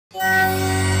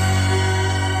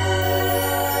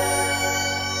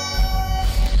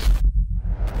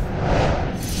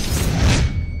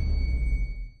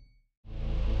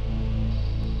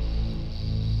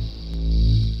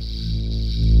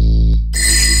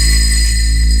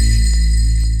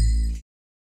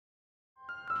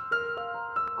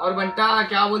और बंटा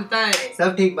क्या बोलता है?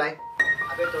 सब ठीक भाई।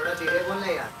 अबे थोड़ा धीरे बोलना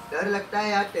यार, डर लगता है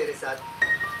यार तेरे साथ।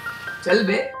 चल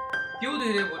बे, क्यों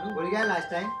धीरे बोलूं? भूल गया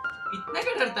लास्ट टाइम। इतना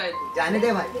क्या डरता है तू? जाने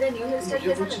दे भाई। मेरा न्यू हेयर स्टाइल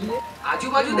कैसा लग रहा है?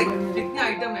 आजू बाजू देख कितने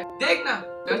आइटम है, देख ना,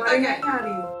 डरता क्या है?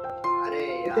 अरे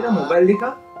यार तेरा मोबाइल दिखा?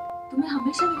 तुम्हें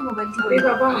हमेशा मेरा मोबाइल अरे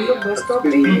बाबा हम लोग बस स्टॉप पे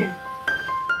ही हैं।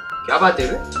 क्या बात है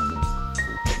बे?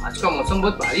 आज का मौसम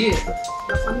बहुत भारी है।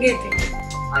 पंगे थे।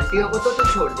 आंटियों को तो तू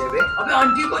छोड़ दे बे। अबे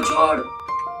आंटी को छोड़,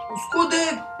 उसको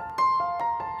देख।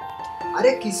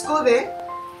 अरे किसको बे?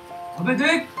 अबे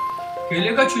देख,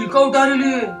 केले का छिलका उठा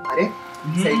रही है। अरे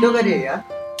सही तो करे यार।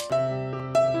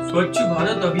 स्वच्छ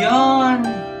भारत अभियान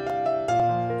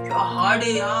क्या हार्ड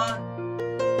है यार।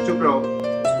 चुप रहो।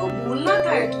 उसको बोलना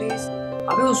था एटलीस्ट।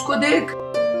 अबे उसको देख,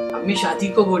 अम्मी शादी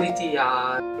को बोली थी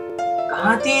यार,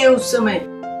 कहाँ थी ये उस समय?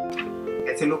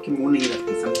 ऐसे लोग की मुंह नहीं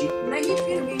रखते, समझी? नहीं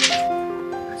फिर भी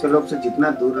ऐसे लोग से जितना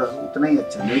दूर रहो उतना ही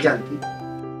अच्छा, नहीं जानती?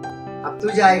 अब तू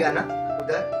जाएगा ना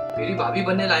उधर? मेरी भाभी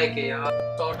बनने लायक है यार,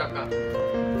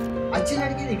 100%। अच्छी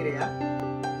लड़की दिख रही यार,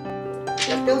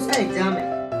 लगता है उसका एग्जाम है।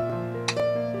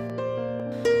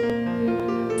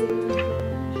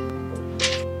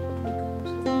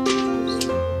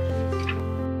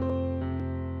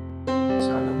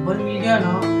 नंबर मिल गया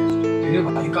ना, तेरे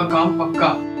भाई का काम पक्का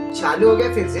चालू हो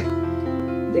गया फिर से।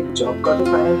 देख जॉब का तो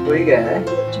फाइनल हो ही गया है,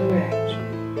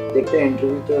 देखते हैं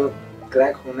इंटरव्यू तो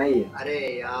क्रैक होना ही है। अरे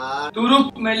यार तू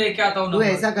रुक, मैं लेके आता हूँ। तू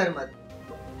ऐसा कर मत,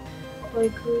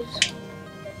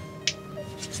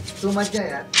 तू मत जा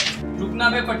यार। रुकना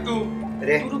बे पट्टू,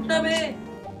 अरे तू रुकना बे,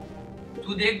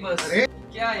 तू देख बस। अरे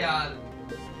क्या यार,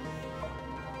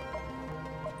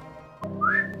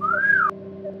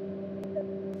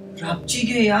 रापची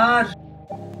के यार।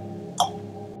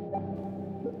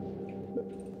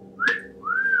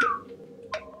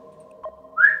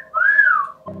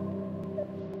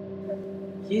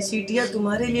 ये सीटियां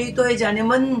तुम्हारे लिए ही तो है जाने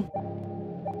मन।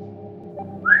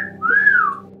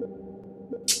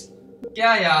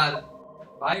 क्या यार,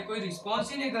 भाई कोई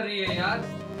रिस्पॉन्स ही नहीं कर रही है यार।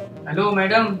 हेलो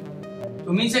मैडम,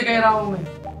 तुम्ही से कह रहा हूँ मैं।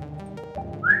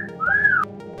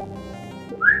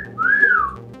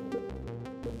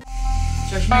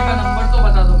 चश्मे का नंबर तो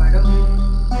बता दो मैडम।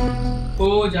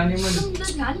 ओ जाने मन, तुम इतना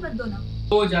ध्यान मत दो ना।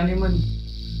 ओ जाने मन,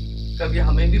 कभी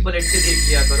हमें भी पलट के देख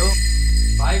लिया करो।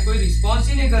 भाई कोई रिस्पॉन्स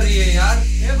ही नहीं कर रही है यार।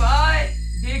 ए भाई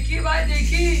देखी, भाई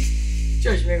देखी,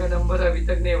 चश्मे का नंबर अभी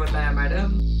तक नहीं बताया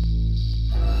मैडम।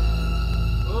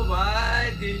 ओ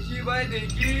भाई देखी, भाई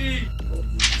देखी,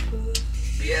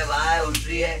 ये भाई उठ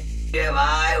रही है, ये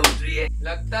भाई उठ रही है।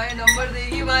 लगता है नंबर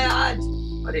देगी भाई आज।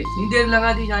 अरे इतनी देर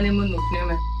लगा दी जाने मन उठने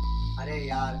में। अरे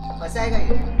यार फंसाएगा ये।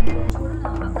 छोड़ो ना,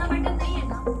 अपना मैटर नहीं है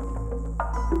ना।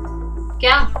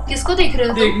 क्या किसको देख रहे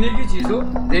हो तुम? देखने की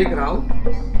चीजों देख रहा हूँ।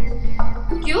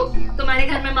 क्यों, तुम्हारे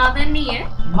घर में माँ बहन नहीं है?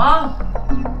 माँ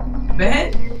बहन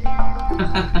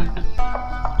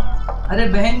अरे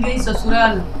बहन गई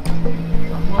ससुराल,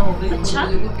 अम्मा हो गई अच्छा?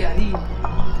 मुझे को प्यारी,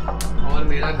 और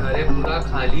मेरा घर है पूरा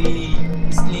खाली।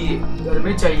 इसलिए घर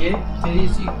में चाहिए तेरी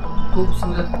सी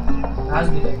खूबसूरत राज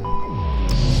मिलेगी।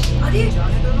 अरे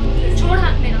छोड़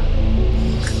हाथ मेरा।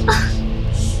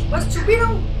 बस चुप ही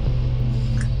रहो।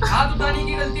 हाथ उठाने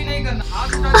की गलती नहीं करना,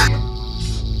 हाथ उठाने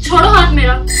की, छोड़ो हाथ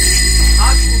मेरा।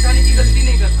 हाथ उठाने की गलती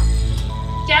नहीं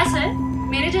करना। क्या सर,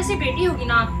 मेरे जैसी बेटी होगी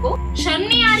ना आपको? शर्म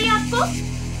नहीं आ रही आपको?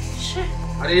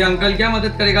 अरे ये अंकल क्या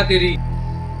मदद करेगा तेरी?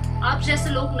 आप जैसे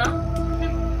लोग ना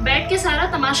बैठ के सारा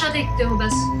तमाशा देखते हो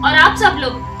बस। और आप सब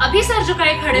लोग अभी सर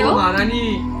झुकाए खड़े हो। महारानी,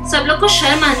 सब लोग को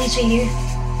शर्म आनी चाहिए।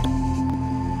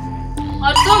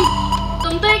 और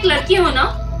तुम तो एक लड़की हो ना,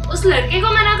 उस लड़के को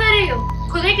मना कर रही हो।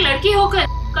 खुद एक लड़की होकर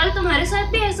कल तुम्हारे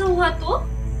साथ भी ऐसा हुआ तो?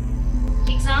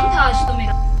 एग्जाम था आज तो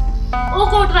मेरा। ओ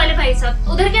कोर्ट वाले भाई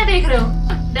साहब, उधर क्या देख रहे हो?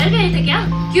 डर गए थे क्या?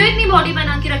 क्यों इतनी बॉडी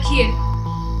बना के रखी है?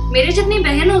 मेरे जितनी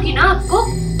बहन होगी ना आपको।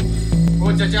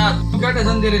 ओ चचा, तू क्या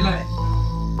टसन दे रहा है?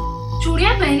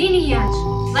 चूड़ियां पहनी नहीं है आज,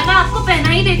 वरना आपको पहना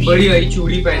ही देती। बड़ी आई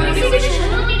चूड़ी पहना थोड़ी सी भी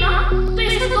शर्म होती ना तो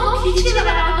इसे तो खींच के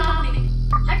लगा रहा था अपने में।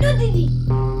 हटो दीदी।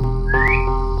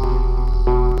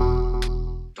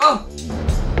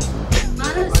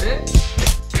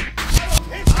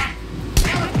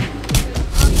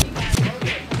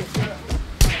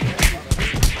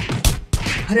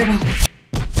 अरे अरे बाप,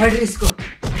 पकड़ इसको,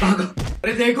 भागो।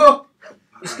 अरे देखो,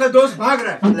 इसका दोस्त भाग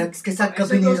रहा है। लक्स के साथ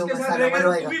कभी नहीं रहूंगा, साला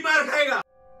मरवाएगा। तू भी मार खाएगा।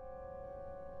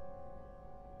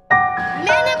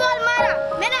 मैंने बॉल मारा,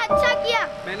 मैंने अच्छा किया।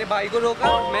 मैंने भाई को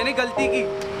रोका, मैंने गलती की।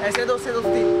 ऐसे दोस्त से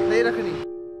दोस्ती नहीं रखनी।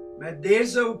 मैं देर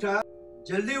से उठा,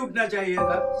 जल्दी उठना चाहिए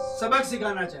था, सबक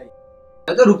सिखाना चाहिए।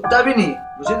 मैं तो रुकता भी नहीं,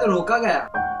 मुझे तो रोका गया।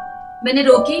 मैंने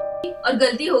रोकी और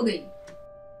गलती हो गई।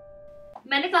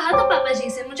 मैंने कहा था पापा जी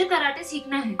से मुझे कराटे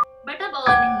सीखना है, बट अब और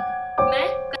नहीं, मैं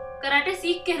कराटे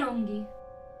सीख के रहूंगी।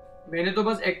 मैंने तो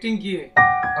बस एक्टिंग की है।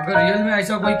 अगर रियल में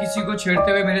ऐसा कोई किसी को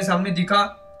छेड़ते हुए मेरे सामने दिखा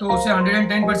तो उसे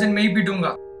 110% मैं ही पीटूंगा।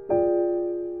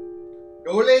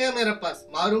 डोले है मेरे पास,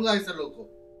 मारूंगा ऐसे लोगों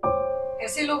को।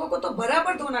 ऐसे लोगों को तो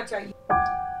बराबर धोना चाहिए।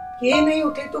 ये नहीं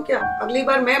उठे तो क्या, अगली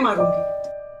बार मैं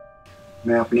मारूंगी।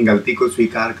 मैं अपनी गलती को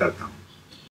स्वीकार करता हूँ।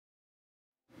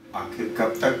 आखिर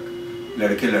कब तक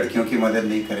लड़के लड़कियों की मदद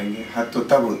नहीं करेंगे? हद तो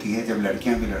तब होती है जब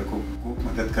लड़कियां भी लड़कों को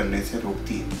मदद करने से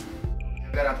रोकती हैं।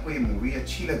 अगर आपको ये मूवी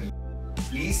अच्छी लगी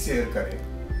प्लीज शेयर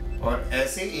करें और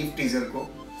ऐसे ईव टीजर को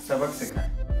सबक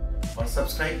सिखाएं और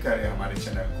सब्सक्राइब करें हमारे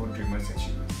चैनल को ड्रीमर्स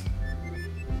अचीवर्स,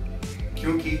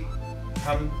 क्योंकि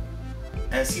हम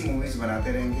ऐसी मूवीज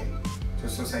बनाते रहेंगे जो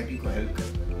सोसाइटी को हेल्प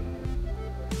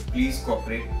करें। Please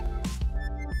cooperate